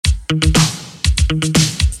Look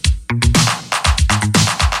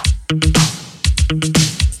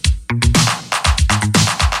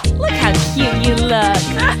how cute you look.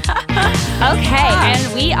 Okay,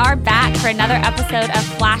 and we are back for another episode of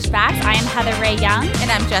Flashbacks. I am Heather Ray Young. And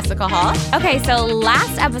I'm Jessica Hall. Okay, so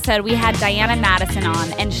last episode we had Diana Madison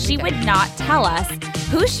on, and she would not tell us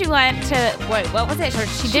who she went to, what was it?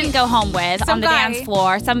 She didn't go home with on the dance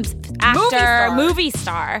floor. Some actor, movie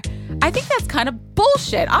star. I think that's kind of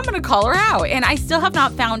bullshit. I'm going to call her out. And I still have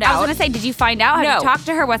not found out. I was going to say, did you find out? Have you talked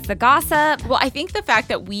to her? What's the gossip? Well, I think the fact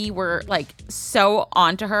that we were like so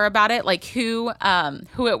onto her about it, like who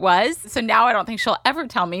it was. So now I don't think she'll ever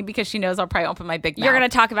tell me because she knows I'll probably open my big mouth. You're going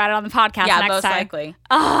to talk about it on the podcast next time. Yeah, most likely.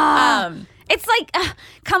 It's like,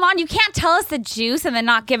 come on, you can't tell us the juice and then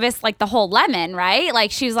not give us like the whole lemon, right? Like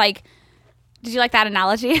she was like, did you like that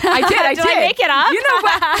analogy? I did. I did. I make it up? You know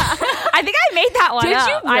what? I think I made that one up. Did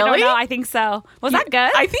you really? I don't know. I think so. Was that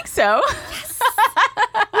good? I think so. Yes.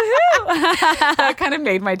 That kind of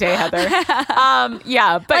made my day, Heather.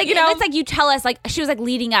 Yeah, but like, you know, it's like you tell us, like she was like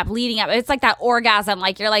leading up. It's like that orgasm.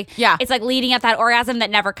 Like you're like, yeah, it's like leading up that orgasm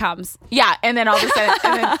that never comes. Yeah, and then all of a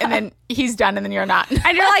sudden, and then he's done, and then you're not,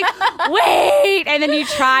 and you're like, wait, and then you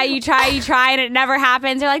try, and it never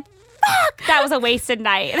happens. You're like, fuck, that was a wasted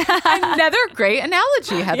night. Another great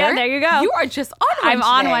analogy, Heather. Yeah, there you go. You are just on one I'm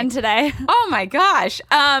on one today. Oh my gosh.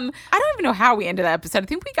 I don't even know how we ended that episode. I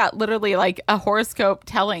think we got literally like a horoscope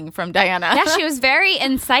telling from Diana. Yeah, she was very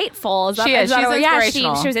insightful. She is. She's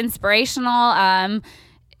inspirational. She was inspirational,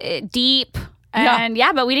 deep. And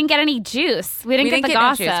but we didn't get any juice. We didn't get the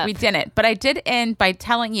gossip. Juice. We didn't. But I did end by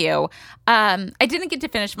telling you, I didn't get to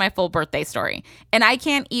finish my full birthday story. And I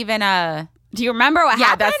can't even... Do you remember what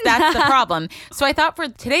happened? Yeah, that's the problem. So I thought for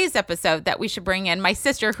today's episode that we should bring in my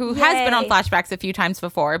sister, who has been on Flashbacks a few times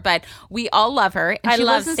before, but we all love her. And she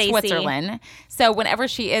lives in Stacie. Switzerland. So whenever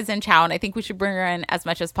she is in town, I think we should bring her in as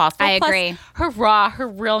much as possible. I Plus, agree. Her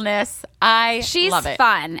realness, she's love it. She's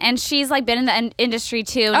fun. And she's like been in the industry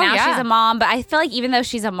too. Now she's a mom. But I feel like even though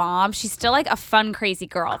she's a mom, she's still like a fun, crazy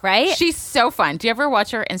girl, right? She's so fun. Do you ever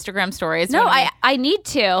watch her Instagram stories? No, I need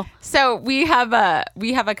to. So we have a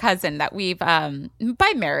cousin that we've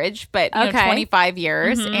by marriage, but you know, 25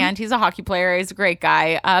 years, and he's a hockey player. He's a great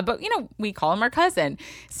guy, but you know, we call him our cousin.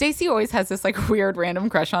 Stacie always has this like weird random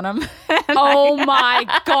crush on him. Oh my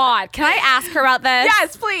god! Can I ask her about this?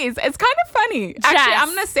 Yes, please. It's kind of funny. Jess. Actually, I'm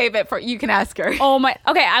gonna save it for you. Can ask her. Oh my.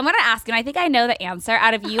 Okay, I'm gonna ask, and I think I know the answer.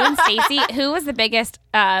 Out of you and Stacie, who was the biggest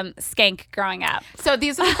skank growing up? So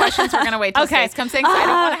these are the questions we're gonna wait till Stacie comes in. 'Cause I don't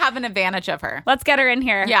want to have an advantage of her. Let's get her in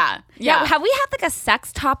here. Yeah. Have we had like a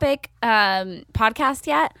sex topic podcast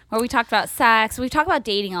yet, where we talked about sex? We talk about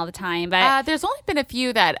dating all the time, but there's only been a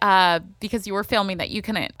few that because you were filming that you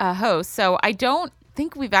couldn't host. So I don't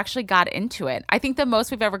think we've actually got into it. I think the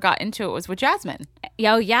most we've ever got into it was with Jasmine.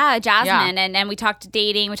 Oh yeah, Jasmine, and we talked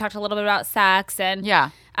dating. We talked a little bit about sex, and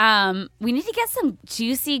we need to get some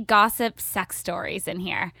juicy gossip sex stories in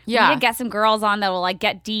here. Yeah, we need to get some girls on that will like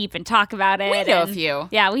get deep and talk about it. We know a few.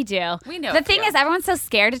 Yeah, we do. We know. The thing is, everyone's so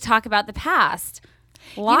scared to talk about the past.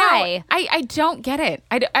 Why? You know, I don't get it.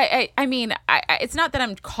 I mean, it's not that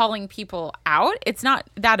I'm calling people out. It's not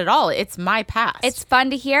that at all. It's my past. It's fun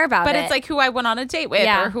to hear about but it's like who I went on a date with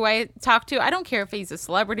or who I talked to. I don't care if he's a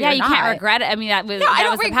celebrity or not. Yeah, you can't regret it. I mean, that was I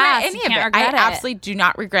don't was regret the past. any you of can't it. I regret absolutely do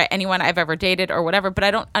not regret anyone I've ever dated or whatever, but I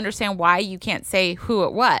don't understand why you can't say who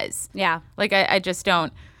it was. Yeah. Like, I just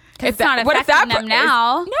don't. It's not affecting them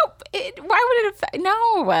now. Nope. Why would it affect?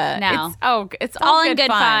 No. No. It's all in good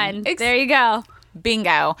fun. There you go.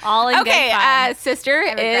 Bingo. All in good fun. Sister I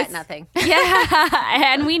regret nothing.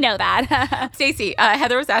 Yeah, and we know that. Stacie,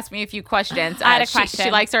 Heather was asking me a few questions. I had a question.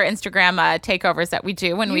 She likes our Instagram takeovers that we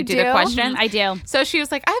do when we do the questions. I do. So she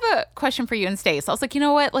was like, I have a question for you and Stace. I was like, you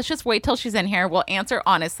know what? Let's just wait till she's in here. We'll answer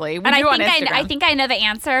honestly. I think I know the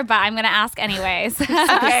answer, but I'm going to ask anyways.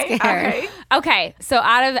 Okay. Okay. So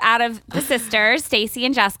out of the sisters, Stacie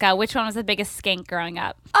and Jessica, which one was the biggest skank growing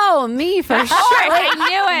up? Oh, me for sure. I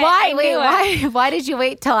knew it. Why did you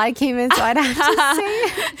wait till I came in so I'd have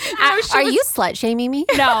to say? Are you slut shaming me?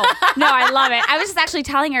 No, I love it. I was just actually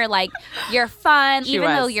telling her like you're fun,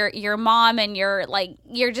 even though you're mom and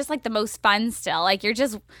you're just like the most fun still. Like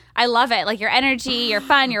I love it. Like your energy, you're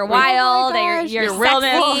fun, you're wild, you're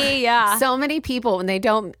sexy. Yeah. So many people when they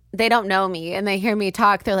don't know me and they hear me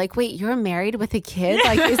talk, they're like, "Wait, you're married with a kid?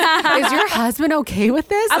 Like, is your husband okay with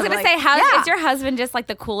this?" I was gonna say, is your husband just like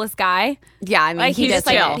the coolest guy? Yeah, I mean, like,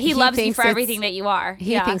 he loves you for everything that you are.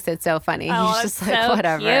 He thinks it's so funny. Oh, he's just like, so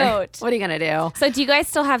whatever. Cute. What are you gonna do? So, do you guys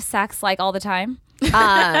still have sex like all the time?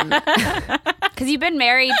 Because you've been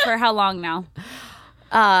married for how long now?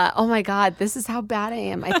 Oh my God, this is how bad I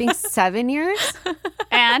am. I think 7 years.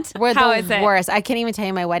 And we're how the is it? worst. I can't even tell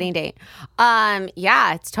you my wedding date.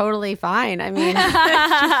 Yeah, it's totally fine. I mean,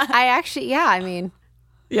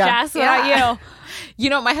 Jess, what about you? You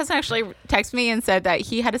know, my husband actually texted me and said that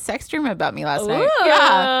he had a sex dream about me last night.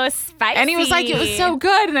 Yeah, spicy. And he was like, it was so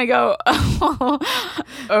good. And I go, oh,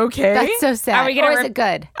 okay. That's so sad. Are we gonna or is it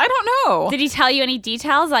good? I don't know. Did he tell you any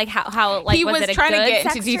details? Like how like he was it a trying to good get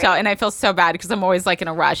sex into dream? detail, and I feel so bad because I'm always like in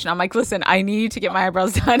a rush, and I'm like, listen, I need to get my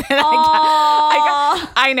eyebrows done. And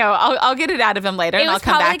I know. I'll get it out of him later, and I'll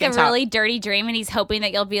come back like and a talk. really dirty dream, and he's hoping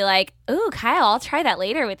that you'll be like, "Ooh, Kyle, I'll try that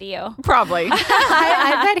later with you." Probably.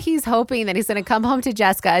 I bet he's hoping that he's going to come home to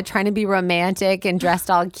Jessica trying to be romantic and dressed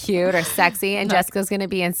all cute or sexy, and Jessica's going to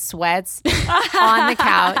be in sweats on the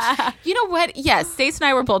couch. You know what? Yes, Stace and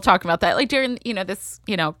I were both talking about that. Like during, this,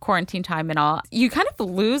 quarantine time and all, you kind of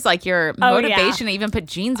lose like your motivation to even put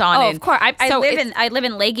jeans on. Oh, of course. I live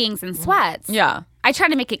in leggings and sweats. Yeah. I try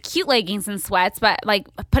to make it cute leggings and sweats, but like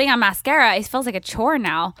putting on mascara, it feels like a chore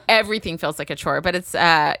now. Everything feels like a chore, but it's,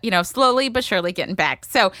 slowly but surely getting back.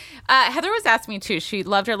 So Heather was asking me too. She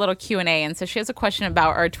loved our little Q&A. And so she has a question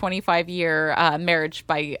about our 25-year marriage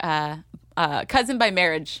by cousin by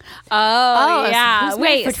marriage. Oh yeah. So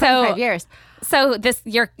wait, for 25 years. So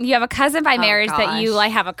you have a cousin by marriage that you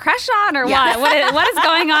like have a crush on, or what? What is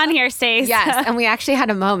going on here, Stace? Yes, and we actually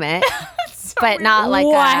had a moment. But not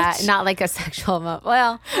like a sexual moment.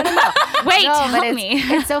 Well, I don't know. Wait, tell me.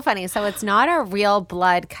 It's so funny. So it's not a real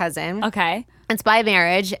blood cousin. Okay. It's by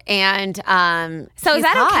marriage, and so is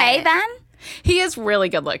that hot. Okay then? He is really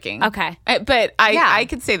good looking. Okay. But I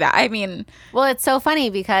could say that. I mean, well, it's so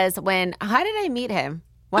funny because how did I meet him?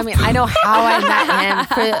 Well, I mean, I know how I met him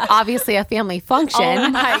for obviously a family function. Oh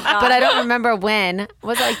my God. But I don't remember when.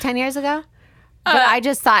 Was it like 10 years ago? But I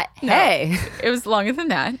just thought, hey. No, it was longer than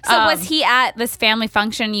that. So was he at this family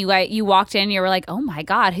function? You walked in, you were like, oh my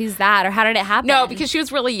God, who's that? Or how did it happen? No, because she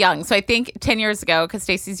was really young. So I think 10 years ago, because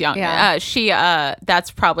Stacey's young, that's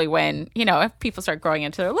probably when, if people start growing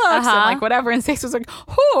into their looks and like whatever. And Stacey was like,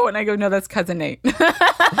 oh, and I go, no, that's cousin Nate.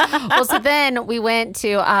 Well, so then we went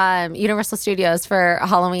to Universal Studios for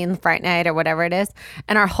Halloween Fright Night or whatever it is.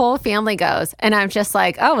 And our whole family goes. And I'm just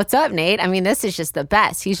like, oh, what's up, Nate? I mean, this is just the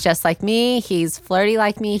best. He's just like me. He's flirty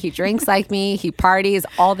like me. He drinks like me. He parties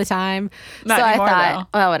all the time. Not so anymore, I thought,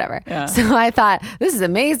 well, whatever. Yeah. So I thought, this is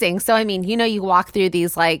amazing. So, I mean, you walk through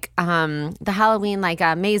these like the Halloween like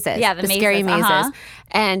mazes. Yeah, the mazes, scary mazes.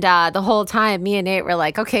 And the whole time, me and Nate were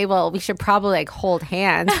like, okay, well, we should probably like hold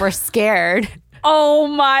hands. We're scared. Oh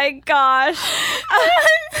my gosh.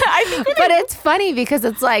 I think but it's funny because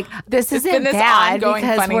it's like this isn't bad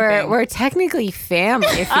because we're technically family.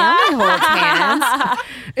 Family holds hands.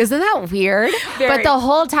 Isn't that weird? But the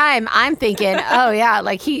whole time I'm thinking, oh yeah,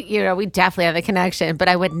 like we definitely have a connection, but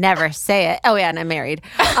I would never say it. Oh yeah, and I'm married.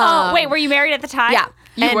 Wait, were you married at the time? Yeah.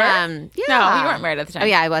 You were? Yeah. No, you weren't married at the time. Oh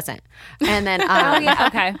yeah, I wasn't. And then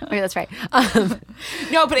okay. Okay, that's right.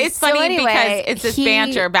 No, but it's funny because it's this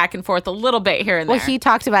banter back and forth a little bit here and there. Well, he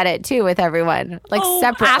talked about it too with everyone, like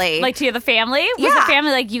separately. Like to the family? Was the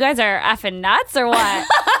family like, you guys are effing nuts or what?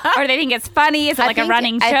 Or they think it's funny? Is it like a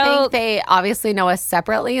running joke? I think they obviously know us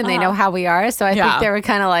separately and they know how we are. So I think they were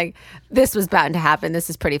kind of like, this was bound to happen. This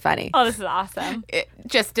is pretty funny. Oh, this is awesome.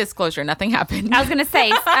 Just disclosure, nothing happened. I was going to say,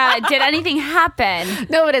 did anything happen?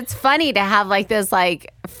 No, but it's funny to have like this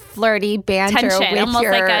like flirty banter tension, with almost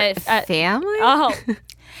your like a family. Oh.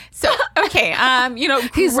 So, okay,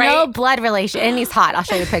 he's no blood relation and he's hot. I'll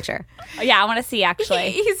show you a picture. Yeah, I want to see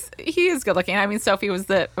actually. He is good looking. I mean, Sophie was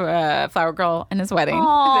the flower girl in his wedding this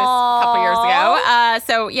Aww. couple years ago.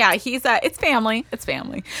 So yeah, he's it's family. It's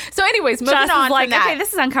family. So anyways, moving on from that. Okay,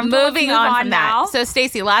 this is uncomfortable. Moving on from that. So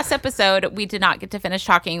Stacie, last episode we did not get to finish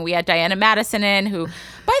talking. We had Diana Madison in, who,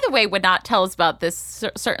 by the way, would not tell us about this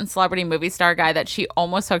certain celebrity movie star guy that she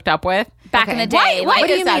almost hooked up with back in the day. What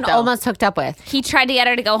do you mean almost hooked up with? He tried to get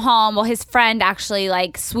her to go home. Well, his friend actually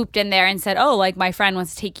like swooped in there and said, "Oh, like my friend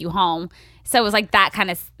wants to take you home." So it was like that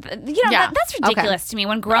kind of, that's ridiculous to me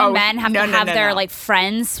when grown men have to have their like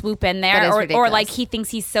friends swoop in there, or like he thinks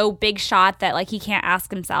he's so big shot that like he can't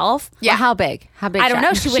ask himself. Yeah, how big? How big? I don't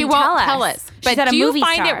know. She won't tell us. But do you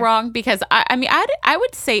find it wrong? Because I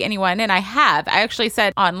would say anyone, and I actually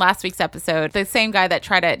said on last week's episode, the same guy that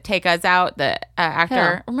tried to take us out, the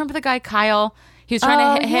actor. Remember the guy Kyle? He was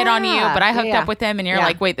trying to hit on you, but I hooked up with him, and you're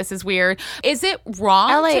like, wait, this is weird. Is it wrong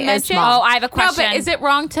to mention? Oh, I have a question. No, but is it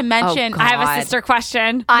wrong to mention? I have a sister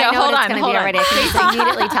question. I know hold on, it's going to be already. I can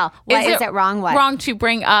immediately tell. What is it wrong? What? Wrong to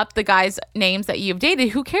bring up the guys' names that you've dated.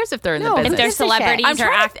 Who cares if they're in the business? If they're celebrities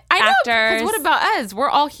or actors. I know, because what about us? We're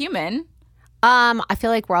all human. I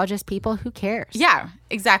feel like we're all just people. Who cares? Yeah,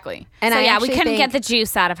 exactly. And we couldn't get the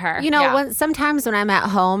juice out of her. You know, sometimes when I'm at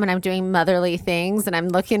home and I'm doing motherly things and I'm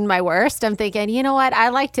looking my worst, I'm thinking, you know what? I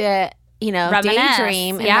like to, reminisce.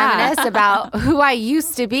 Daydream and reminisce about who I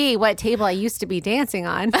used to be, what table I used to be dancing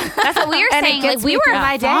on. That's what we were saying. Like, we were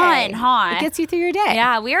fun, hot. It gets you through your day.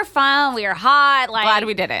 Yeah, we were fun. We were hot. Like, glad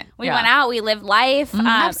we did it. We went out. We lived life.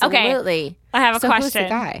 Absolutely. Okay. I have a question. Who's the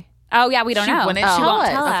guy? Oh, yeah, we don't know. She won't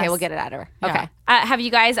tell us. Okay, we'll get it out of her. Yeah. Okay. Have you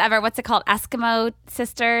guys ever, what's it called, Eskimo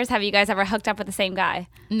sisters? Have you guys ever hooked up with the same guy?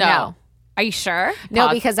 No. Are you sure? No,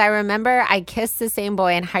 because I remember I kissed the same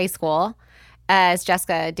boy in high school as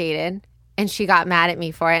Jessica dated, and she got mad at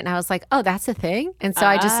me for it, and I was like, oh, that's a thing? And so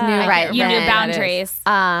I just knew right You then. knew boundaries.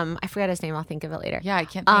 I forgot his name. I'll think of it later. Yeah, I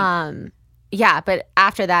can't think. Yeah, but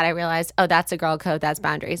after that, I realized, oh, that's a girl code. That's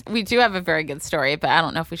boundaries. We do have a very good story, but I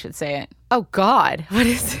don't know if we should say it. Oh, God. What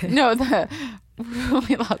is it? No,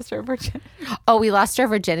 we lost our virginity. Oh, we lost our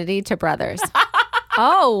virginity to brothers.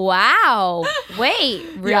 Oh, wow. Wait,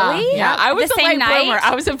 really? Yeah. I was the a same late night? bloomer.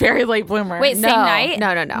 I was a very late bloomer. Wait, same night?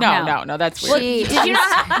 No, that's weird. Did you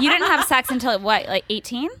not? You didn't have sex until what, like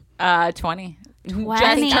 18? 20.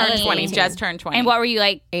 Just turned 20. And what were you,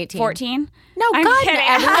 like 18. 14? No, I'm God.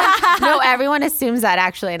 kidding. Everyone assumes that,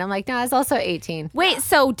 actually. And I'm like, no, I was also 18. Wait,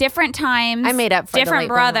 so different times. I made up for different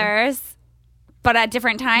the late brothers, but at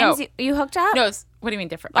different times No. you hooked up? No, what do you mean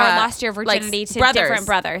different? Or lost your virginity to brothers. different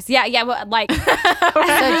brothers. Yeah, well, like.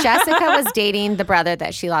 So Jessica was dating the brother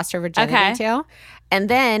that she lost her virginity to. And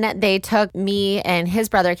then they took me and his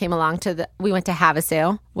brother came along we went to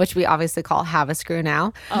Havasu, which we obviously call Havascrew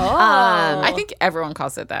now. Oh. I think everyone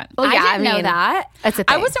calls it that. Well, I didn't know that. It's a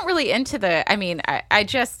thing. I wasn't really into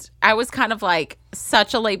I was kind of like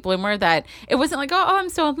such a late bloomer that it wasn't like, oh, I'm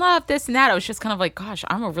so in love, this and that. I was just kind of like, gosh,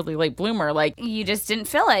 I'm a really late bloomer. Like, You just didn't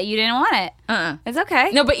feel it. You didn't want it. It's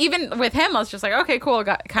okay. No, but even with him, I was just like, okay, cool.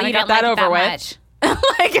 Kind of You got didn't that like it over that with. much.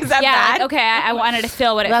 Like, is that bad? Like, okay, I wanted to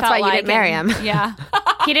feel what it That's felt why you like. didn't marry him. Yeah.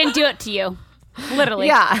 He didn't do it to you. Literally.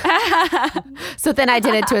 Yeah. So then I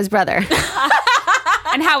did it to his brother.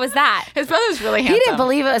 And how was that? His brother's really handsome. He didn't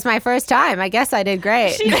believe it was my first time. I guess I did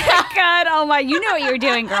great. She did good. Oh my, you knew what you were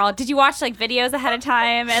doing, girl. Did you watch like videos ahead of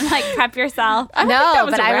time and like prep yourself? No,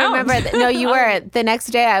 but I remember. No, you were. The next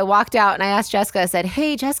day I walked out and I asked Jessica, I said,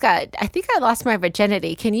 hey, Jessica, I think I lost my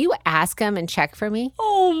virginity. Can you ask him and check for me?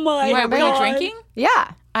 Oh my Were you drinking?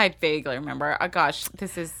 Yeah. I vaguely remember. Oh, gosh,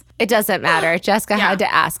 this is... It doesn't matter. Jessica had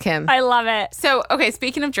to ask him. I love it. So, okay,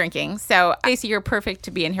 speaking of drinking, so Stacie, you're perfect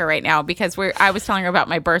to be in here right now because I was telling her about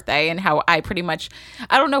my birthday and how I pretty much,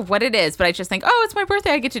 I don't know what it is, but I just think, oh, it's my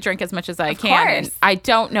birthday. I get to drink as much as I can. Course. And I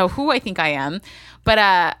don't know who I think I am, but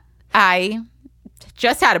I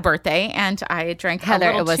just had a birthday and I drank Heather,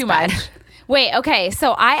 a little it was too bad. much. Wait, okay.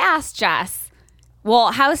 So I asked Jess,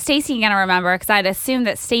 well, how is Stacie going to remember? Because I'd assume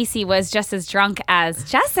that Stacie was just as drunk as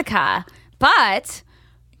Jessica. But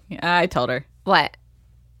I told her. What?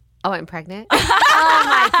 Oh, I'm pregnant? Oh,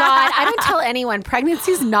 my God. I don't tell anyone.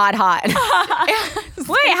 Pregnancy's not hot.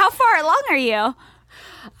 wait, how far along are you?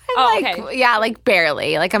 Okay. Yeah, like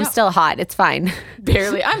barely. Like I'm still hot. It's fine.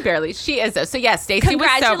 Barely. I'm barely. She is though. So yes, Stacie was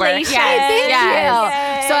sober. Congratulations. Thank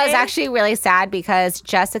Yes. you. So I was actually really sad because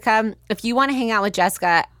Jessica, if you want to hang out with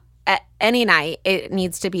Jessica at any night, it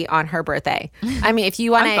needs to be on her birthday. I mean, if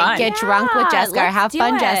you want to get drunk with Jessica or have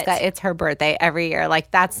fun, Jessica, it's her birthday every year.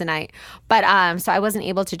 Like that's the night. But so I wasn't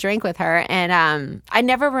able to drink with her, and I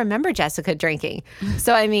never remember Jessica drinking.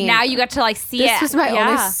 So I mean, now you got to like see it. This was my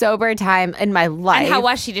only sober time in my life. And how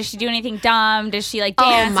was she? Did she do anything dumb? Did she like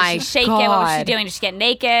dance? Oh my Did she shake it? What was she doing? Did she get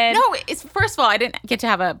naked? No, it's first of all, I didn't get to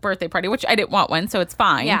have a birthday party, which I didn't want one, so it's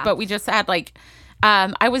fine. Yeah. But we just had like.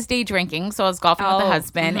 I was day drinking, so I was golfing with the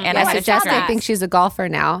husband, and Yeah, I so had Jessica thinks she's a golfer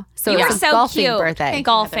now. So You it's were a so golfing cute. birthday.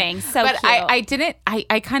 Golfing, so but cute. I didn't.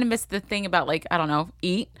 I kind of missed the thing about like I don't know,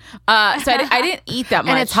 eat. So I didn't eat that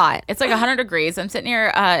much. And it's hot. It's like 100 degrees. I'm sitting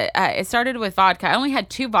here. It started with vodka. I only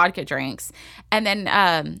had 2 vodka drinks, and then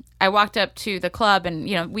I walked up to the club,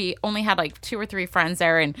 and we only had like 2 or 3 friends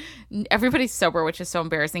there, and everybody's sober, which is so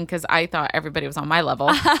embarrassing because I thought everybody was on my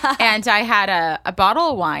level. And I had a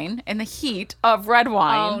bottle of wine in the heat of red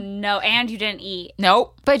wine. Oh no! And you didn't eat.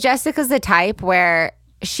 Nope. But Jessica's the type where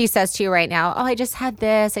she says to you right now, oh, I just had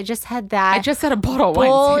this, I just had that. I just had a bottle of wine.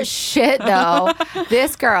 Bullshit, though.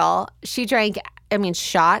 This girl, she drank,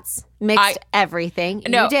 shots Mixed everything.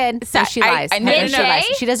 No, you did. So she lies. She lies.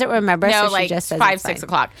 She doesn't remember. No, so like she just says 5, 6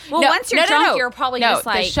 o'clock. Well, once you're drunk, you're probably just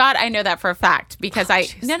like... the shot, I know that for a fact because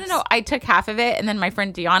I took half of it and then my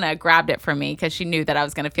friend Deanna grabbed it from me because she knew that I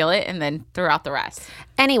was going to feel it and then threw out the rest.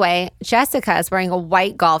 Anyway, Jessica is wearing a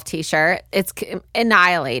white golf t-shirt. It's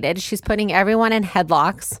annihilated. She's putting everyone in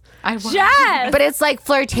headlocks. Yes! But it's like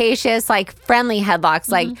flirtatious, like friendly headlocks.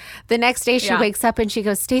 Like the next day she wakes up and she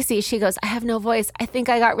goes, Stacie, she goes, I have no voice. I think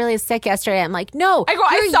I got really sick yesterday. I'm like, no,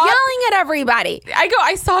 you're yelling at everybody.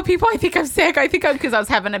 I saw people. I think I'm sick. I think I'm because I was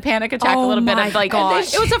having a panic attack a little bit. Of like,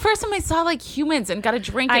 gosh. It was the first time I saw like humans and got a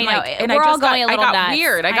drink. And, I know. And We're I all going a little I got nuts.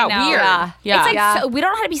 weird. I got weird. Yeah. It's like so, we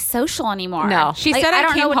don't know how to be social anymore. No. She like, said I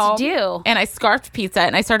don't came know what home to do. and I scarfed pizza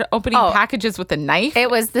and I started opening packages with a knife.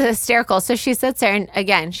 It was the hysterical. So she sits there and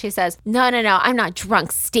again, she says, no, I'm not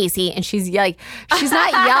drunk, Stacie. And she's like, she's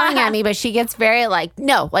not yelling at me, but she gets very like,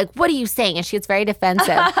 no, like, what are you saying? And she gets very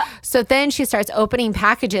defensive. So then she starts opening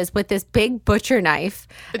packages with this big butcher knife.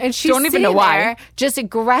 And she's don't even know why. there just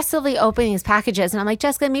aggressively opening these packages. And I'm like,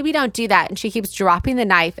 Jessica, maybe don't do that. And she keeps dropping the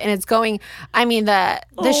knife and it's going, I mean, the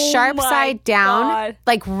sharp side down,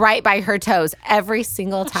 like right by her toes every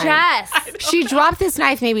single time. Jess. She dropped this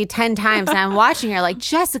knife maybe 10 times and I'm watching her like,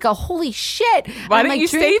 Jessica, holy shit. Why didn't you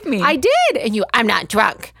save me? I did. And I'm not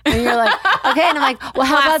drunk. And you're like, okay. And I'm like, well,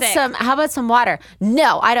 how about some water?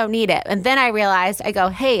 No, I don't need it. And then I realized, I go,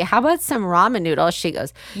 hey, how about some ramen noodles? She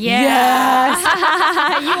goes, yes.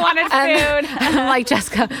 You wanted food. And I'm like,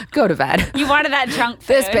 Jessica, go to bed. You wanted that drunk food.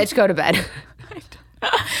 This bitch, go to bed.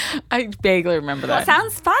 I vaguely remember that.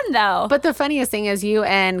 Sounds fun though. But the funniest thing is you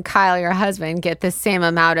and Kyle, your husband, get the same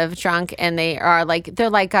amount of drunk and they're like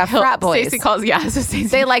frat boys. Stacie calls,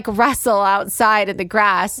 They like wrestle outside in the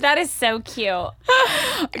grass. That is so cute.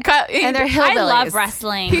 And they're hillbillies. I love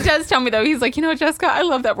wrestling. He does tell me though, he's like, Jessica, I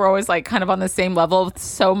love that we're always like kind of on the same level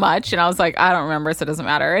so much. And I was like, I don't remember, so it doesn't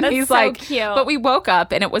matter. And That's he's so like, cute. But we woke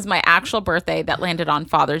up and it was my actual birthday that landed on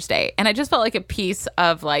Father's Day. And I just felt like a piece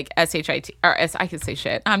of like SHIT, or I could say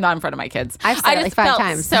shit. I'm not in front of my kids. I've said it like 5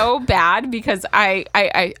 times. So bad because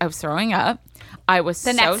I was throwing up. I was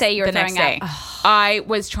the next day you were throwing up. I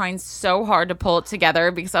was trying so hard to pull it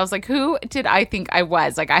together because I was like, who did I think I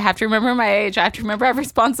was? Like, I have to remember my age. I have to remember I have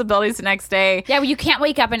responsibilities the next day. Yeah, well, you can't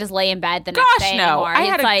wake up and just lay in bed the next day anymore. I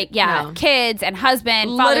had kids and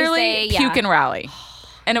husband, Father's literally Day. puke and rally.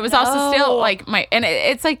 And it was also still like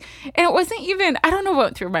it's like, and it wasn't even, I don't know what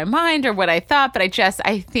went through my mind or what I thought, but I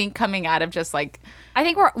think coming out of just like, I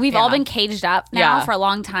think we've all been caged up now for a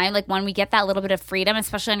long time. Like when we get that little bit of freedom,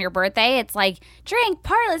 especially on your birthday, it's like drink,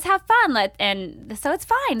 party, let's have fun. And so it's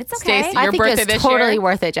fine. It's okay. Stacie, I your think birthday it's this totally year,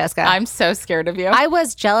 worth it, Jessica. I'm so scared of you. I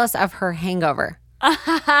was jealous of her hangover.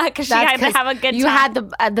 Because she had to have a good time. You had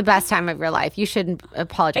the best time of your life. You shouldn't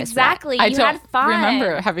apologize Exactly. for that. You had fun. I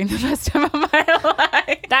remember having the best time of my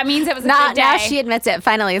life. That means it was a good day. Now she admits it.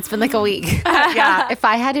 Finally, it's been like a week. Yeah. If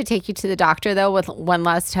I had to take you to the doctor, though, with one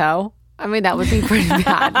less toe, I mean, that would be pretty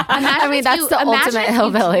bad. That's the ultimate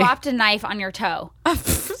hillbilly. You dropped a knife on your toe.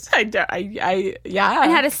 Yeah.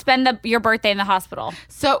 And had to spend your birthday in the hospital.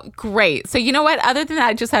 So great. So you know what? Other than that,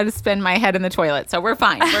 I just had to spend my head in the toilet. So we're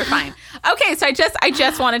fine. We're fine. Okay. So I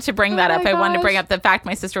just wanted to bring that up. I wanted to bring up the fact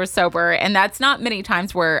my sister was sober, and that's not many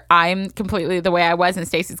times where I'm completely the way I was and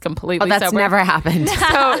Stacie's completely that's sober. Never happened.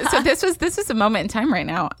 So this was a moment in time right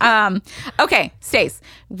now. Okay, Stace,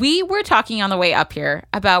 we were talking on the way up here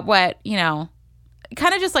about what,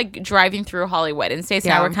 kind of just like driving through Hollywood, and Stacie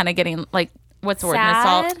and I were kind of getting like, what's the word?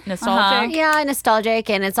 Nostalgic? Uh-huh. Yeah,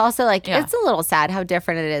 nostalgic. And it's also like, it's a little sad how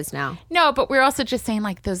different it is now. No, but we're also just saying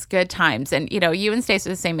like those good times. And, you and Stacie are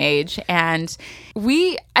the same age. And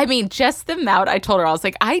just the amount I told her, I was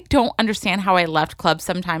like, I don't understand how I left clubs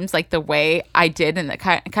sometimes like the way I did in the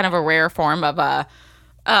kind of a rare form of a,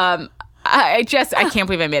 I can't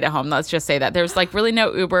believe I made it home. Let's just say that there's like really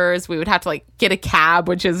no Ubers. We would have to like get a cab,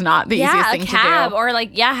 which is not the easiest thing to do. Or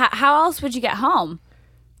like, how else would you get home?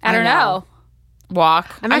 I don't know.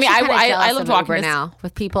 Walk. I lived walking Uber now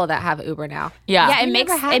with people that have Uber now. Yeah.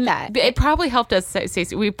 Yeah, it probably helped us,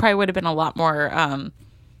 Stacie. We probably would have been a lot more,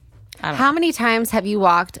 How many times have you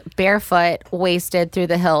walked barefoot, wasted through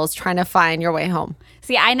the hills trying to find your way home?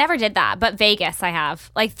 See, I never did that, but Vegas I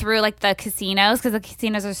have. Like through like the casinos, because the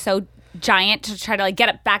casinos are so giant to try to like get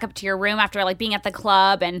it back up to your room after like being at the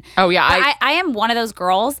club. And I am one of those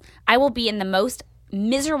girls. I will be in the most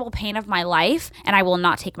miserable pain of my life, and I will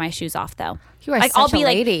not take my shoes off though. You are like, such I'll be a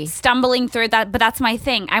lady. Like stumbling through that, but that's my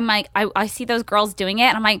thing. I'm like, I see those girls doing it,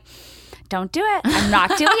 and I'm like, don't do it. I'm not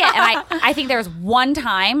doing it. And I think there was one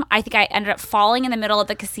time, I think I ended up falling in the middle of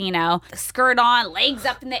the casino, skirt on, legs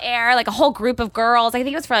up in the air, like a whole group of girls. I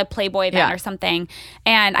think it was for a Playboy event or something.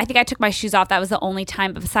 And I think I took my shoes off. That was the only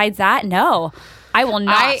time. But besides that, no. I will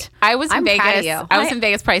not. I was in Vegas. I was in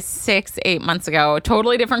Vegas probably 6-8 months ago.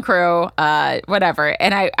 Totally different crew, whatever.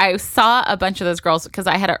 And I saw a bunch of those girls because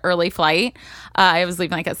I had an early flight. I was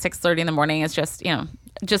leaving like at 6:30 in the morning. It's just,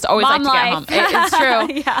 just always Mom like to get home. It's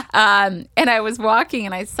true. Yeah. And I was walking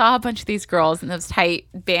and I saw a bunch of these girls in those tight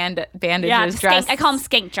bandages dresses. I call them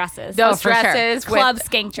skink dresses. Those dresses. Sure. Club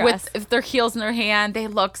skink dress. With their heels in their hand. They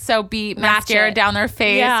look so beat. Mascara down their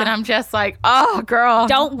face. Yeah. And I'm just like, oh, girl.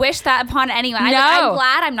 Don't wish that upon anyone. No. I'm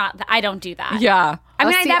glad I don't do that. Yeah.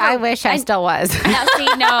 I wish I still was.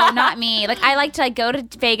 No, not me. Like I like to go to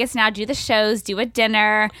Vegas now, do the shows, do a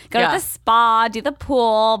dinner, go to the spa, do the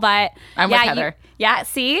pool. But I'm with Heather.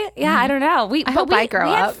 I don't know. We grow up. We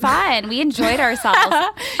had fun. We enjoyed ourselves.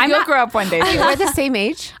 You'll grow up one day. We're the same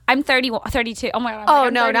age. I'm 32. Oh my god. Oh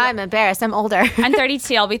no, now I'm embarrassed. I'm older. I'm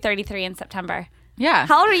 32. I'll be 33 in September. Yeah.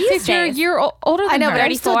 How old are you? You're a year older than I know, her. but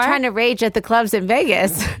I'm still trying to rage at the clubs in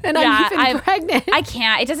Vegas, and I'm even pregnant. I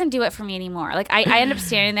can't. It doesn't do it for me anymore. Like I end up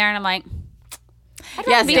standing there, and I'm like,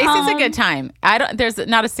 Stacey's a good time. There's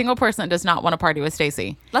not a single person that does not want to party with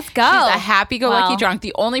Stacie. Let's go. She's a happy-go-lucky drunk.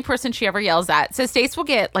 The only person she ever yells at. So Stace will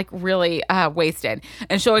get like really wasted,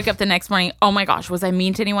 and she'll wake up the next morning. Oh my gosh, was I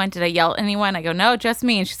mean to anyone? Did I yell at anyone? I go, no, just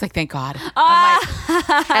me. And she's like, thank God. I'm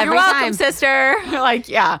like, you're welcome, sister. Like,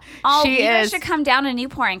 yeah. Oh, you guys should come down to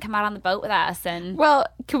Newport and come out on the boat with us. And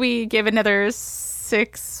can we give another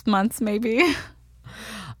 6 months maybe?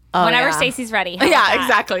 Whenever Stacey's ready.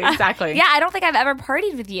 Exactly. Yeah, I don't think I've ever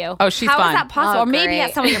partied with you. Oh, she's fun. How is that possible? Oh, or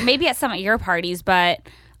maybe at some of your parties, but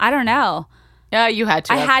I don't know. Yeah, you had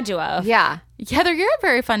to. I had to have. Yeah. Heather, you're a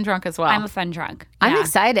very fun drunk as well. I'm a fun drunk. I'm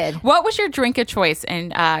excited. What was your drink of choice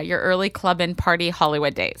in your early club and party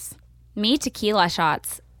Hollywood days? Me, tequila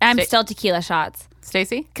shots. I'm still tequila shots.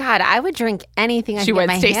 Stacie? God, I would drink anything I could get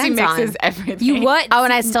my hands on. Stacie mixes everything. You would? Oh,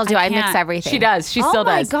 and I still do. I mix everything. She does. She still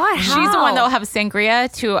does. Oh my God, She's the one that'll have a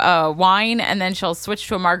sangria to a wine, and then she'll switch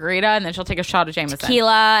to a margarita, and then she'll take a shot of Jameson.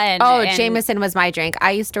 Tequila and Jameson was my drink.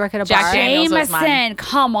 I used to work at a bar. Jameson,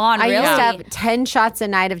 come on, really? I used to have 10 shots a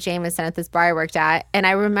night of Jameson at this bar I worked at, and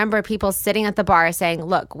I remember people sitting at the bar saying,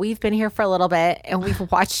 look, we've been here for a little bit, and we've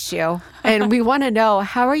watched you, and we want to know,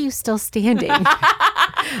 how are you still standing?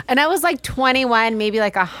 And I was like 21, maybe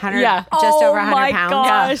like 100, just over 100 pounds.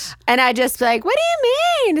 Gosh. And I just be like, what do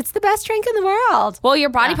you mean? It's the best drink in the world. Well, your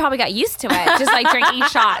body probably got used to it, just like drinking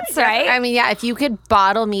shots, right? I mean, if you could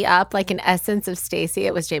bottle me up like an essence of Stacie,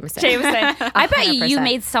 it was Jameson. I bet you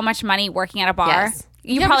made so much money working at a bar. Yes.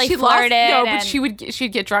 You probably flirted. But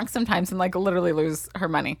she'd get drunk sometimes and like literally lose her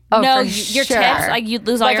money. Oh, no, for your sure. tips, like you'd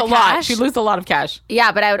lose all your a cash. lot. She'd lose a lot of cash.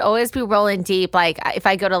 Yeah, but I would always be rolling deep. Like if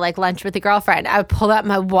I go to like lunch with a girlfriend, I would pull out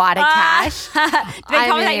my wad of cash. They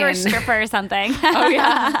told me that you were a stripper or something. Oh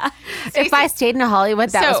yeah. If I stayed in Hollywood,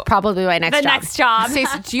 that was probably my next job. Next job.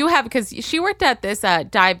 Stacie, do you have, because she worked at this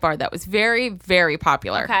dive bar that was very, very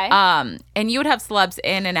popular. Okay. And you would have celebs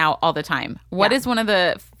in and out all the time. What is one of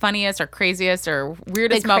the funniest or craziest or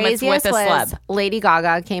weirdest moments with a celeb? Lady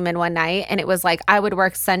Gaga came in one night, and it was like I would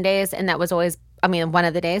work Sundays, and that was always, one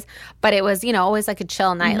of the days, but it was, always like a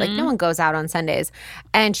chill night. Like no one goes out on Sundays.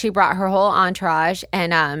 And she brought her whole entourage,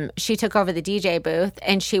 and she took over the DJ booth,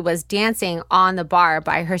 and she was dancing on the bar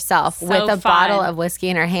by herself with a bottle of whiskey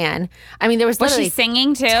in her hand. I mean, there was literally she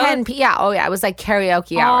singing too? 10 it was like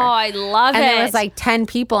karaoke hour. Oh, I love it. And there was like 10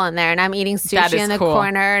 people in there, and I'm eating sushi in the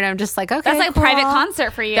corner, and I'm just like, okay, that's like cool. private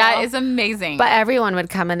concert for you. That is amazing. But everyone would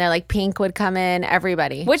come in there, like Pink would come in,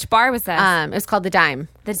 everybody. Which bar was this? It was called The Dime.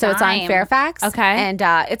 So it's on Fairfax. Okay. And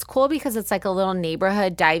it's cool because it's like a little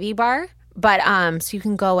neighborhood divey bar. But so you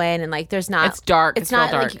can go in and like there's not. It's dark. It's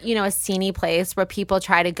not dark. Like a sceney place where people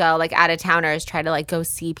try to go, like out of towners try to like go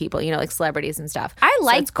see people, like celebrities and stuff. I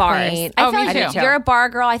like bars. Quaint. I feel me like too. you're a bar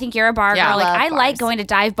girl. I think you're a bar girl. Like I bars. like going to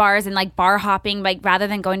dive bars and like bar hopping, like rather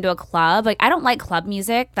than going to a club. Like I don't like club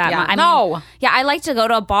music that much. I like to go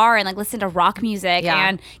to a bar and like listen to rock music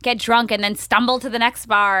and get drunk and then stumble to the next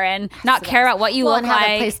bar and not care about what you look and like. have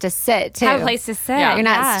a place to sit too. Have a place to sit. Yeah. You're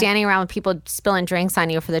not standing around with people spilling drinks on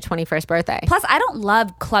you for their 21st birthday. Plus, I don't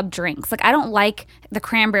love club drinks. Like I don't like the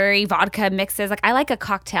cranberry vodka mixes. Like I like a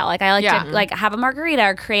cocktail. Like I like to like have a margarita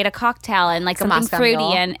or create a cocktail and like something Moscow fruity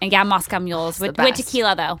Mule. and Moscow Mules with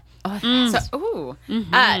tequila though.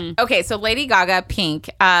 Okay, so Lady Gaga,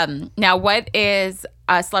 Pink. Now, what is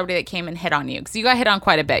a celebrity that came and hit on you? Because you got hit on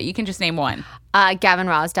quite a bit. You can just name one. Gavin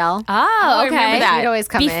Rossdale. Oh, okay. I remember that. He'd always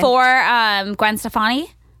come before Gwen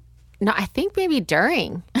Stefani. No, I think maybe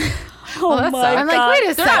during. Well, I'm like,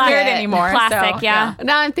 wait a They're not second. weird anymore. Classic, so, yeah.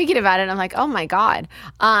 Now I'm thinking about it. I'm like, oh my God.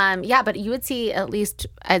 Yeah, but you would see at least,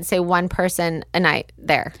 I'd say, one person a night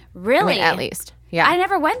there. Really? I mean, at least. Yeah. I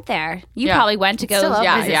never went there. You Yeah. probably went to It's still go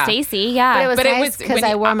open. visit Yeah. Stacie. Yeah. But it was But it nice was because when I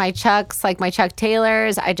you- wore my Chucks, like my Chuck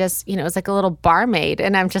Taylors. I just, it was like a little barmaid.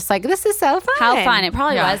 And I'm just like, this is so fun. How fun. It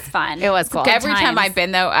probably Yeah. was fun. It was cool. Good Every time times. I've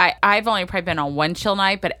been, though, I've only probably been on one chill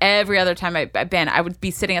night, but every other time I've been, I would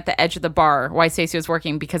be sitting at the edge of the bar while Stacie was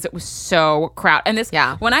working because it was so crowded. And this,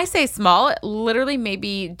 when I say small, it literally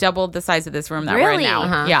maybe doubled the size of this room that we're in Really?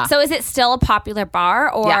 now. Yeah. So is it still a popular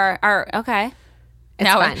bar or okay?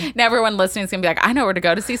 now, fun. now everyone listening is going to be like, I know where to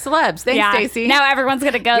go to see celebs. Thanks, Stacie. Now everyone's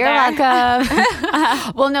gonna go You're there.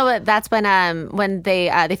 welcome. Well, no, but that's when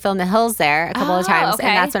they filmed The Hills there a couple of times, okay.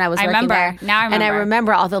 and that's when I was I working remember. there. Now I And I remember.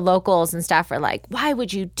 remember all the locals and stuff were like, "Why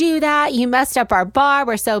would you do that? You messed up our bar.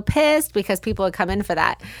 We're so pissed," because people would come in for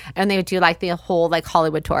that, and they would do like the whole like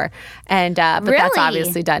Hollywood tour, and but that's Really?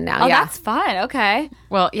 obviously done now. Oh, yeah, that's fun. Okay.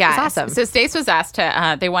 Well, yeah. It's awesome. So Stace was asked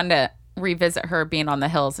to, they wanted to revisit her being on the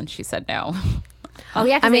Hills, and she said no. Oh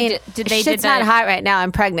yeah. I mean, shit's not hot right now.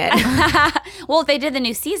 I'm pregnant. Well, they did the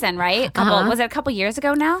new season, right? Was it a couple years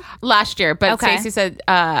ago now? Last year, but Okay. Stacie said,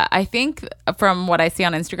 I think from what I see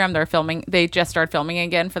on Instagram, they just started filming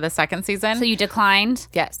again for the second season. So you declined.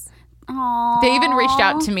 Yes. Aww. They even reached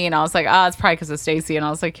out to me, and I was like, "Oh, it's probably because of Stacie," and I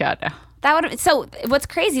was like, "Yeah, no." That would. So what's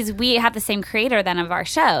crazy is we have the same creator then of our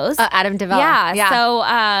shows. Adam Deville. Yeah. So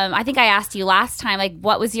I think I asked you last time, like,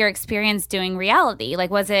 what was your experience doing reality? Like,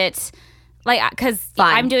 was it like because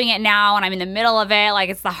Fun. I'm doing it now and I'm in the middle of it, like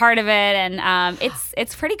it's the heart of it, and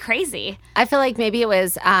it's pretty crazy. I feel like maybe it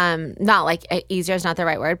was not like easier is not the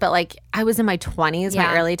right word, but like I was in my 20s, my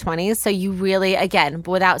Yeah. early 20s. So you really, again,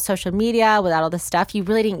 without social media, without all this stuff, you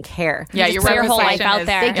really didn't care. Yeah, just your put your whole life representation out is-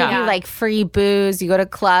 there. They give Yeah. you like free booze. You go to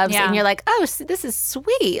clubs Yeah. and you're like, oh, this is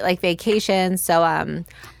sweet, like vacation. So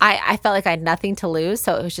I felt like I had nothing to lose.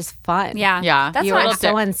 So it was just fun. Yeah. Yeah. That's You what were I'm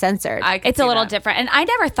so uncensored. I could It's a see little that. different. And I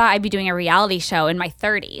never thought I'd be doing a reality show in my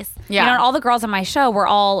 30s. Yeah. You know, and all the girls on my show were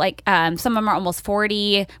all like, some of them are almost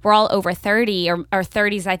 40. We're all over 30 or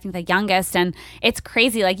 30s, I think the youngest. And it's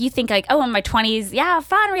crazy. Like you think like, oh, in my 20s, yeah,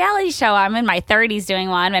 fun reality show. I'm in my 30s doing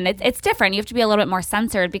one. And it's different. You have to be a little bit more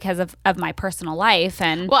censored because of my personal life.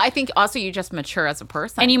 And Well, I think also you just mature as a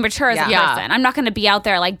person. and you mature as a Yeah. person. I'm not going to be out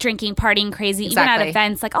there like drinking, partying, crazy. Even at Exactly.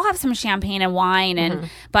 events, like I'll have some champagne and wine, and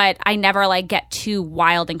but I never like get too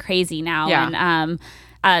wild and crazy now. Yeah.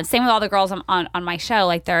 And same with all the girls on my show.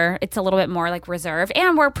 Like it's a little bit more like reserved,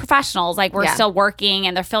 and we're professionals. Like we're Yeah. still working,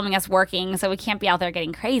 and they're filming us working, so we can't be out there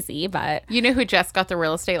getting crazy. But You know who just got the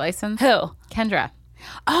real estate license? who? Kendra.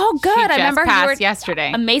 Oh, good. She I just remember you passed were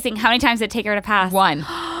yesterday. amazing. How many times did it take her to pass? One.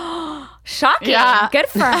 Shocking. Yeah. Good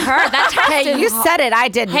for her. That test Hey, is you hard. said it. I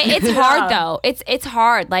didn't. Hey, it's hard though. It's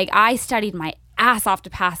hard. Like I studied my ass off to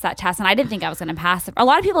pass that test, and I didn't think I was going to pass it. A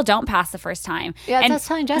lot of people don't pass the first time. Yeah, and that's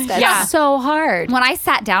telling Jessica. Yeah. It's so hard. when I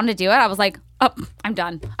sat down to do it, I was like, "Oh, I'm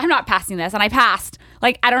done. I'm not passing this," and I passed.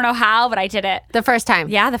 Like I don't know how, but I did it. The first time.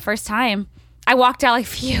 Yeah, the first time. I walked out like,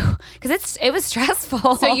 phew, because it was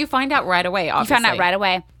stressful. So you find out right away, You obviously. found out right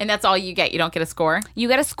away. And that's all you get. You don't get a score? You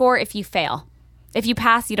get a score if you fail. If you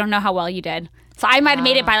pass, you don't know how well you did. So I might have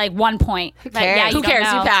made it by like 1 point. Who cares? Yeah, you Who don't cares?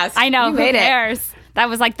 You know. passed. I know. You Who made it. cares? That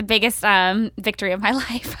was like the biggest victory of my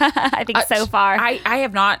life, I think, so far. I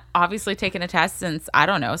have not obviously taken a test since, I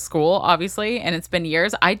don't know, school, obviously, and it's been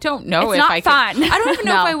years. I don't know It's if not I could. fun. I don't even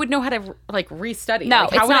know No. if I would know how to like restudy. No, like,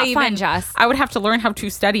 it's how would not I even, fun, Jess. I would have to learn how to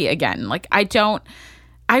study again. Like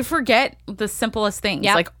I forget the simplest things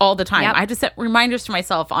Yep. like all the time. Yep. I just set reminders to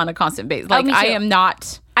myself on a constant basis. Like me I too. am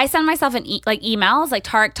not. I send myself emails. Like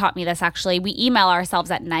Tarek taught me this actually. We email ourselves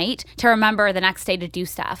at night to remember the next day to do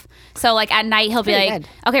stuff. So like at night he'll be Pretty like, good.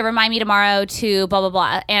 okay, remind me tomorrow to blah blah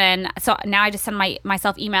blah. And so now I just send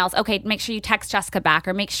myself emails. Okay, make sure you text Jessica back,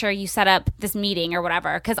 or make sure you set up this meeting or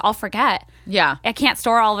whatever, because I'll forget. Yeah. I can't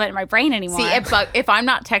store all of it in my brain anymore. See, if I'm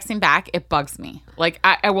not texting back, it bugs me. Like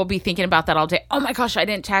I will be thinking about that all day. Oh my gosh, I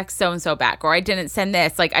didn't text so and so back, or I didn't send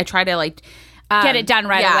this. Like I try to like get it done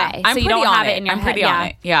right yeah, away, I'm so you pretty don't on have it in your I'm head. pretty yeah. on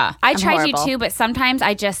it. Yeah. I try horrible. to too, but sometimes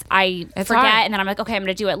I forget, hard. and then I'm like, okay, I'm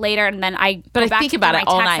going to do it later, and then I But go I back think to about do it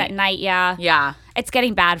my all text night. at night. Yeah, Yeah. It's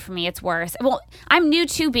getting bad for me. It's worse. Well, I'm new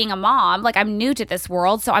to being a mom. Like I'm new to this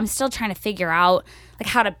world, so I'm still trying to figure out like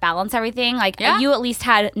how to balance everything. Like Yeah. you at least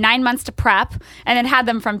had 9 months to prep, and then had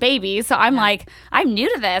them from babies. So I'm like, I'm new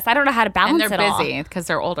to this. I don't know how to balance And they're it all. busy because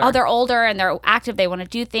they're older. Oh, they're older and they're active. They want to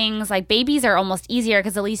do things. Like babies are almost easier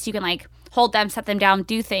because at least you can like hold them, set them down,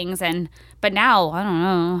 do things. But now I don't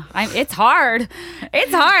know. It's hard.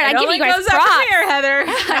 It's hard. I give you guys props. Here,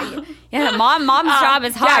 Heather. Yeah, mom's job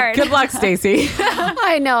is hard. Yeah, good luck, Stacie.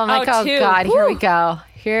 I know. I'm like, oh 2. God, Whew. here we go.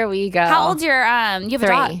 Here we go. How old's your, you have 3. a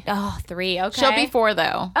daughter? Oh, 3, okay. She'll be 4,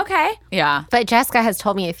 though. Okay. Yeah. But Jessica has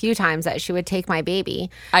told me a few times that she would take my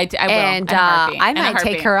baby. I will. And in a heartbeat. I In a might take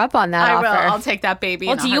heartbeat. her up on that I offer. will. I'll take that baby.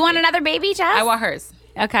 Well, do you want another baby, Jess? I want hers.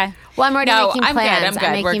 Okay. Well, I'm already making I'm plans. good. I'm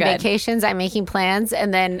good. We're making good. vacations. I'm making plans.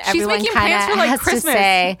 And then She's everyone making kind plans of for, like, has Christmas. to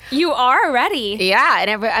say, You are ready. yeah.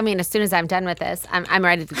 And I mean, as soon as I'm done with this, I'm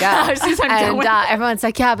ready to go. As soon as I'm done with everyone's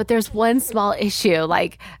like, yeah, but there's one small issue.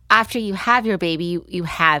 Like, after you have your baby, you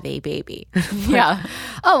have a baby. Yeah.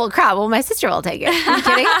 Oh, well, crap. Well, my sister will take it. Are you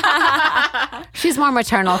kidding? She's more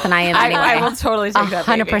maternal than I am anyway. I will totally take that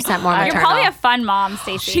baby. 100% more I- maternal. You're probably a fun mom,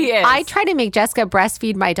 Stacie. She is. I tried to make Jessica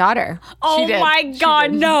breastfeed my daughter. Oh did. my She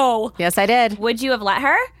God, did. no. Yes, I did. Would you have let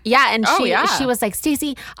her? Yeah, and Oh, yeah. she was like,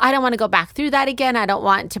 Stacie, I don't want to go back through that again. I don't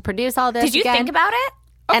want to produce all this Did you again. think about it?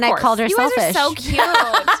 And course. I called her You guys selfish. are so cute.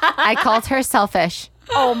 I called her selfish.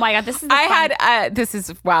 Oh my God, this is the I fun. had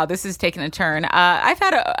this is taking a turn. I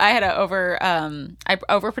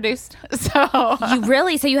overproduced. So You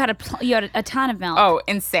really? So you had a ton of milk.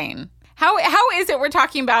 insane. How is it we're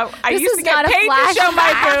talking about? I This used is to get not a paid to show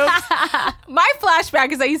my boobs. My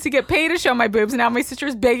flashback is I used to get paid to show my boobs, and now my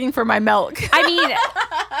sister's begging for my milk. I mean,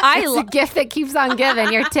 It's a gift that keeps on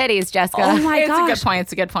giving. Your titties, Jessica. Oh my It's a gosh. good point.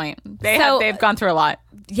 It's a good point. So- They've gone through a lot.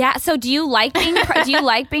 Yeah. So do you like being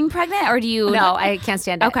pregnant, or do you? No, I can't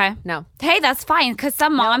stand it. Okay. No. Hey, that's fine. Because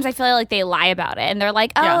some moms, I feel like they lie about it, and they're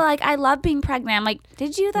like, "Oh, Yeah. like I love being pregnant." I'm like,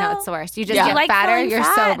 "Did you though?" No, it's the worst. You just Yeah. get You like fatter, feeling you're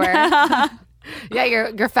fat. sober. Yeah,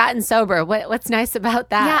 you're fat and sober. What's nice about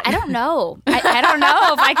Yeah, that? I don't know. I don't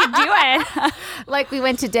know if I could do it. Like, we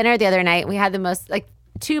went to dinner the other night. We had the most, like,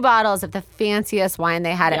 2 bottles of the fanciest wine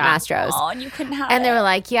they had at Mastro's. Oh, and you couldn't have And it. they were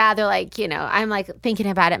like, yeah, they're like, you know, I'm like thinking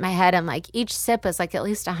about it in my head. I'm like, each sip is like at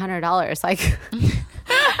least $100. Like,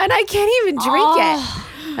 and I can't even drink it.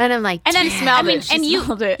 And I'm like, And then smelled it. She and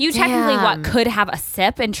smelled it. you technically Damn. could have a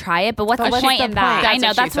sip and try it, but what's the what's point the in that? point? I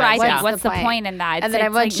know That's what that's she what I said. think. Yeah. What's the point in that? And then It's,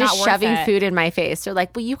 everyone's like, just not worth shoving it. food in my face. They're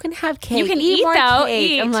like, well, you can have cake. You can eat, more though.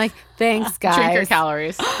 cake. Eat. I'm like, thanks, guys. Drink your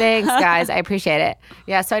calories. Thanks, guys. I appreciate it.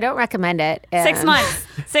 Yeah, so I don't recommend it. 6 months.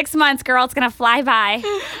 6 months, girl. It's gonna fly by.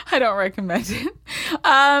 I don't recommend it.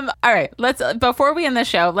 All right, let's before we end the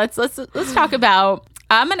show, let's talk about.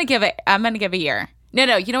 I'm gonna give a year.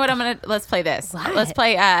 No. You know what? Let's play this. What? Let's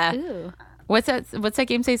play. Ooh. What's that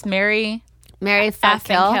game says? Marry. Fuck, F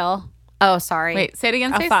and kill. Oh, sorry. Wait, say it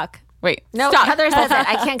again. Oh, Stace. fuck. Wait. No, stop. Heather says it.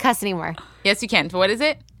 I can't cuss anymore. Yes, you can. What is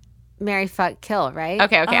it? Marry, fuck, kill, right?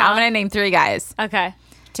 Okay. I'm gonna name 3 guys. Okay.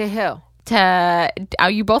 To who?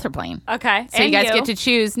 You both are playing. Okay. So And you guys get to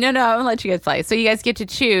choose. No, I'll let you guys play. So you guys get to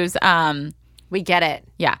choose. We get it.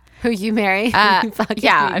 Yeah. Who you marry? Yeah.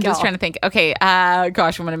 I'm just trying to think. Okay.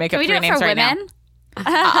 Gosh, I'm gonna make Can up we do 3 it names for right now. women?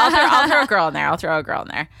 I'll throw a girl in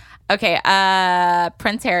there. Okay,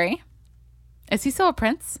 Prince Harry. Is he still a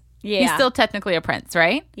prince? Yeah. He's still technically a prince,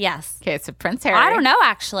 right? Yes. Okay, so Prince Harry. I don't know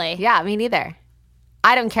actually. Yeah, me neither.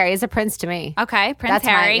 I don't care. He's a prince to me. Okay. Prince That's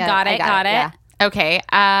Harry. mine. Yeah, Got I it. got Got it, it. yeah. Okay,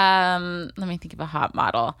 let me think of a hot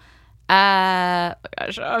model.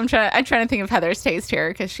 Gosh, I'm trying to think of Heather's taste here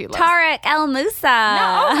because she loves. Tariq El Musa.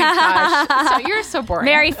 Oh my gosh, so, you're so boring.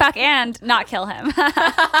 Marry, fuck, and not kill him.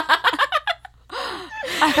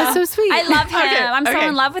 That's so sweet. I love him. I'm so okay.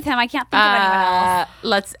 in love with him. I can't think of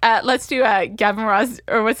anyone else. Let's do Gavin Ross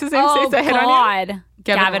or what's his name? Oh Stace, I hit on you? God.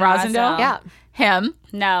 Gavin Rossdale. Yeah. Him.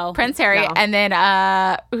 No. Prince Harry, No. and then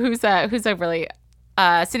who's a really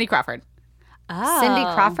Cindy Crawford. Oh. Cindy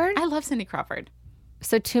Crawford? I love Cindy Crawford.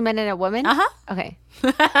 So 2 men and a woman? Uh-huh. Okay.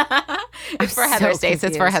 It's for I'm Heather, so Stace.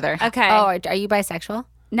 It's for confused. Heather. Okay. Oh, are you bisexual?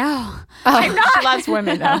 No. I'm not. She loves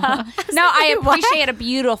women though. No, I appreciate a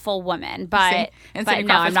beautiful woman, but, And but Cindy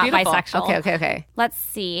no, I'm Crawford's not beautiful. bisexual. Okay. Let's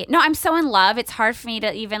see. No, I'm so in love. It's hard for me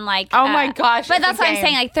to even like. Oh my gosh, But it's that's a what I'm game.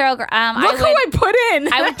 saying. Like throw. Look who I put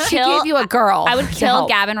in. I would She kill. gave you a girl. I would to kill help.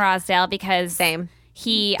 Gavin Rossdale because Same.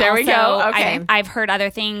 he There also, we go. Okay. I've heard other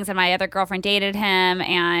things, and my other girlfriend dated him,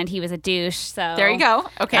 and he was a douche. So There you go.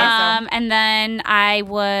 Okay. So And then I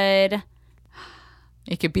would.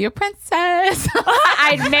 you could be a princess.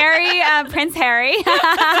 I'd marry Prince Harry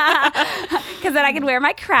because then I could wear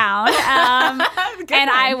my crown. And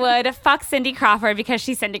I would fuck Cindy Crawford because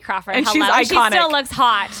she's Cindy Crawford. And she's Hello. She iconic. still looks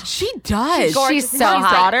hot. She does. She's so Her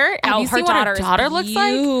hot. daughter. Have Oh, you her seen what daughter her daughter is looks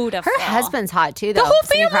like? beautiful. Her husband's hot too, though. The whole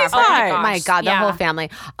Cindy family's Crawford. hot. Oh Oh my God, the Yeah. whole family.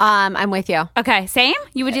 I'm with you. Okay, same?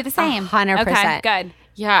 You would do the same? 100%. Okay, good.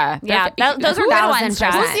 Yeah. Yeah, They're- those are good ones, 1000%.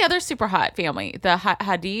 Jess. Who's the other super hot family? The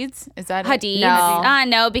Hadids? Is that it? Hadid? No.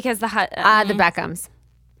 No, because the The Beckhams.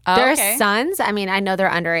 Their sons, I mean, I know they're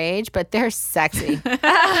underage, but they're sexy.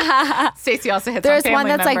 Stacie also hits There's on family one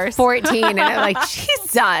that's members. like 14, and I'm like,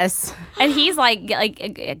 Jesus. And he's like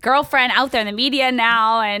a girlfriend out there in the media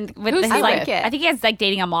now, and with Who's he with? I think he's like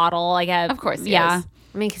dating a model. Of course, he is. I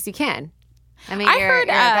mean, because you can. I mean, you're heard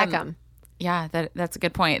Beckham. Yeah, that's a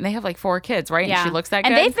good point. And they have like 4 kids, right? Yeah. And she looks that good.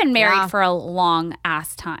 And they've been married for a long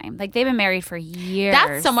ass time. Like they've been married for years.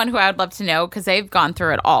 That's someone who I would love to know because they've gone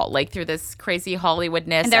through it all, like through this crazy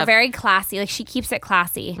Hollywoodness. And they're very classy. Like she keeps it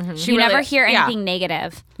classy. She You really- never hear yeah. anything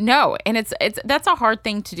negative. No, and it's that's a hard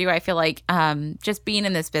thing to do. I feel like just being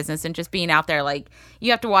in this business and just being out there, like you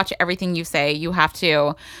have to watch everything you say. You have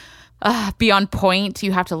to be on point.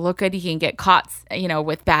 You have to look good. You can get caught,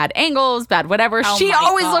 with bad angles, bad whatever. Oh She my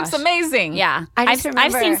always gosh. looks amazing. Yeah. I just I've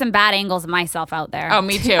remember- seen some bad angles of myself out there. Oh,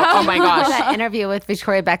 me too. Oh my gosh. That interview with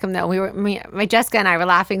Victoria Beckham, though, my Jessica and I were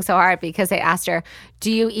laughing so hard because they asked her,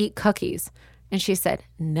 "Do you eat cookies?" And she said,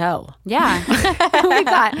 "No." Yeah. We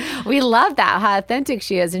thought, we love that, how authentic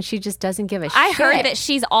she is, and she just doesn't give a shit. I heard that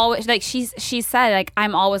she's always like she said like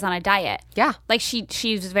I'm always on a diet. Yeah. Like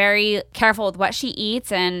she's very careful with what she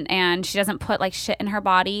eats and she doesn't put like shit in her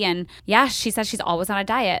body, and yeah, she says she's always on a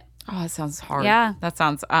diet. Oh, that sounds hard. Yeah. That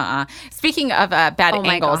sounds, Speaking of bad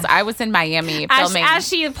my angles, gosh. I was in Miami filming. As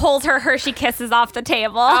she pulls her Hershey Kisses off the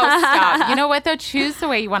table. Oh, stop. You know what, though? Choose the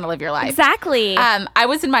way you want to live your life. Exactly. I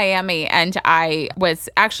was in Miami, and I was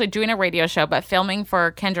actually doing a radio show, but filming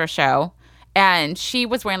for Kendra's show. And she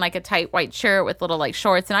was wearing like a tight white shirt with little like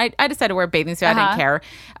shorts. And I decided to wear a bathing suit. I didn't care.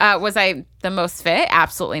 Was I the most fit?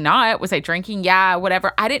 Absolutely not. Was I drinking? Yeah,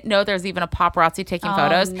 whatever. I didn't know there was even a paparazzi taking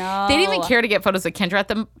photos. No. They didn't even care to get photos of Kendra at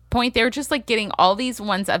the point. They were just like getting all these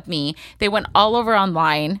ones of me. They went all over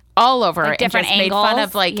online, all over. Like different and just made fun angles?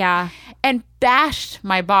 of like, Yeah. and bashed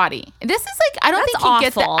my body. This is like, I don't That's think you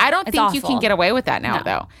get that. awful. I don't It's think you awful. can get away with that now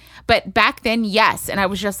though. But back then, yes. And I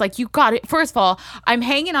was just like, you got it. First of all, I'm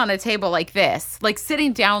hanging on a table like this, like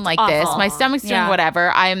sitting down like this. My stomach's doing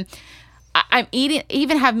whatever. I'm eating,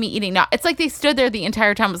 even have me eating now. It's like they stood there the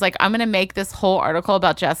entire time. It was like, I'm going to make this whole article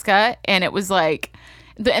about Jessica. And it was like,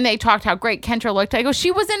 and they talked how great Kendra looked. I go,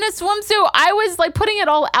 she was in a swimsuit. I was like putting it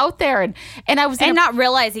all out there. And I was and not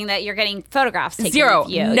realizing that you're getting photographs taken Zero. of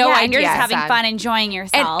you. No yeah, and you're idea. just having Sad. fun, enjoying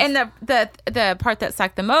yourself. And the part that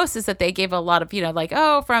sucked the most is that they gave a lot of, like,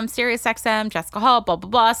 oh, from SiriusXM, Jessica Hall, blah, blah,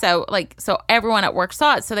 blah. So everyone at work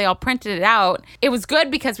saw it. So they all printed it out. It was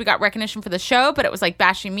good because we got recognition for the show, but it was like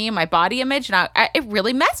bashing me and my body image. And it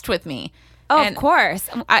really messed with me. oh, of course.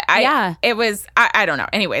 Yeah. It was, I don't know.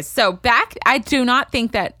 Anyways, so I do not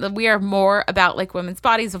think that we are more about like women's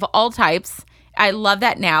bodies of all types. I love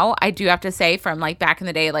that now. I do have to say from like back in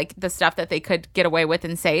the day, like the stuff that they could get away with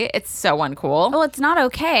and say, it's so uncool. Well, it's not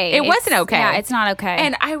okay. It wasn't okay. Yeah, it's not okay.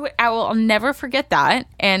 And I'll never forget that.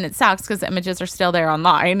 And it sucks because the images are still there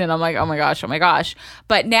online. And I'm like, oh my gosh.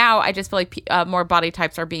 But now I just feel like more body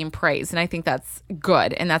types are being praised. And I think that's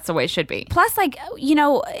good. And that's the way it should be. Plus, like,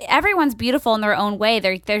 everyone's beautiful in their own way.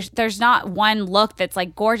 There's not one look that's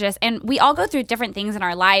like gorgeous. And we all go through different things in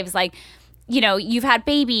our lives. Like, you've had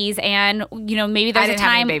babies and, maybe there's I didn't a time.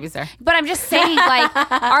 have any babies there. But I'm just saying, like,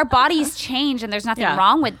 our bodies change and there's nothing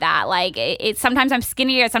wrong with that. Like, sometimes I'm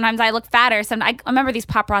skinnier, sometimes I look fatter. I remember these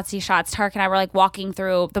paparazzi shots. Tarek and I were like walking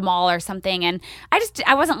through the mall or something, and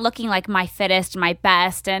I wasn't looking like my fittest, my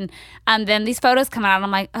best. And then these photos come out, and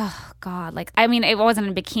I'm like, oh God. Like, I mean, it wasn't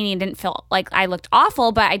in a bikini and didn't feel like I looked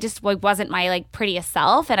awful, but I just wasn't my like prettiest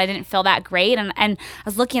self, and I didn't feel that great. And I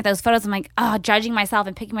was looking at those photos, I'm like, oh, judging myself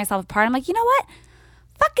and picking myself apart. I'm like, you know what?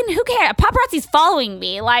 Fucking who cares? Paparazzi's following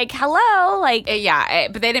me. Like, hello. Like,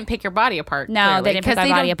 but they didn't pick your body apart. No, clearly, they didn't pick my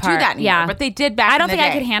body don't apart. do that anymore, Yeah. but they did back I don't in the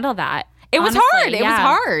think I day. could handle that. It was honestly. hard. It was Yeah.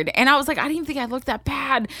 hard. And I was like, I didn't even think I looked that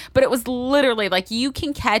bad. But it was literally like you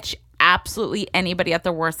can catch absolutely anybody at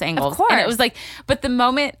the worst angles. Of course. And it was like, but the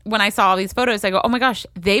moment when I saw all these photos, I go, oh my gosh,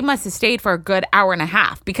 they must have stayed for a good hour and a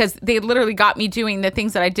half because they literally got me doing the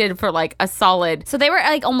things that I did for like a solid So they were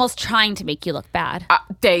like almost trying to make you look bad.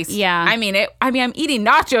 days. Yeah. I mean, I'm eating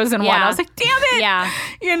nachos in one. Yeah. I was like, damn it. Yeah.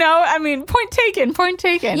 Point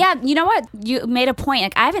taken. Yeah, you know what? You made a point.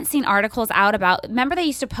 Like, I haven't seen articles out about. Remember, they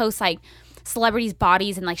used to post like celebrities'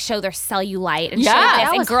 bodies and like show their cellulite and Yeah, show that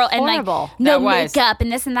this was and horrible. and like no That was. makeup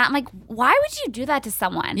and this and that. I'm like, why would you do that to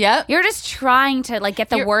someone? Yep. You're just trying to like get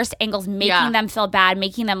the worst angles, making them feel bad,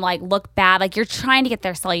 making them like look bad. Like you're trying to get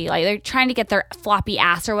their cellulite. They're trying to get their floppy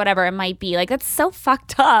ass or whatever it might be. Like that's so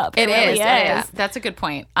fucked up. It really is. Yeah. That's a good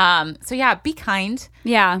point. So yeah, be kind.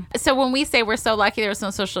 Yeah. So when we say we're so lucky there was no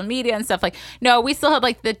social media and stuff, like, no, we still had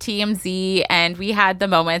like the TMZ and we had the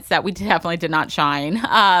moments that we definitely did not shine.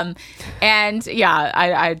 And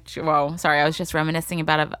yeah, sorry, I was just reminiscing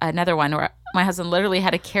about another one where My husband literally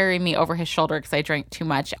had to carry me over his shoulder because I drank too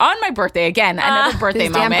much on my birthday. Again, another birthday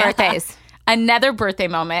these moment. Damn birthdays. Another birthday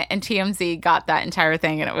moment, and TMZ got that entire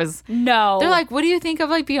thing, and it was no. They're like, "What do you think of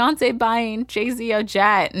like Beyonce buying Jay-Z a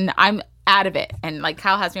jet?" And I'm out of it, and like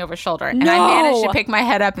Kyle has me over his shoulder, and I managed to pick my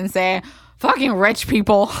head up and say, "Fucking rich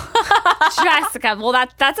people." Jessica, well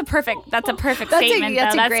that's a perfect statement.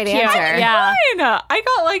 That's a great answer. Yeah, I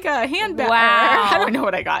got like a handbag. Wow. I don't know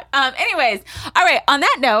what I got. Anyways, all right. On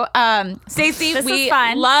that note, Stacie, we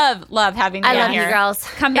love having you. I love here. you, girls.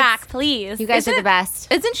 Come back, please. You guys are the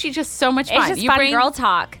best. Isn't she just so much fun? It's just you fun bring girl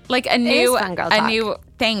talk. like a new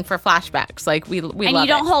thing for flashbacks. Like we and love you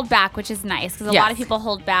don't it. hold back, which is nice because a lot of people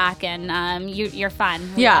hold back, and you're fun.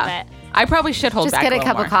 We love it. I probably should hold back. Just get a little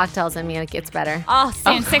couple more. cocktails in me and it gets better. Oh,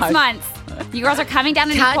 soon, 6 months. You girls are coming down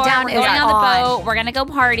to Newport. Countdown We're going is on the on. boat. We're gonna go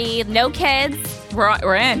party. No kids.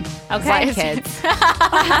 We're in. Okay, kids. All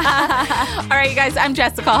right, you guys. I'm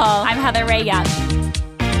Jessica Hall. I'm Heather Ray Young.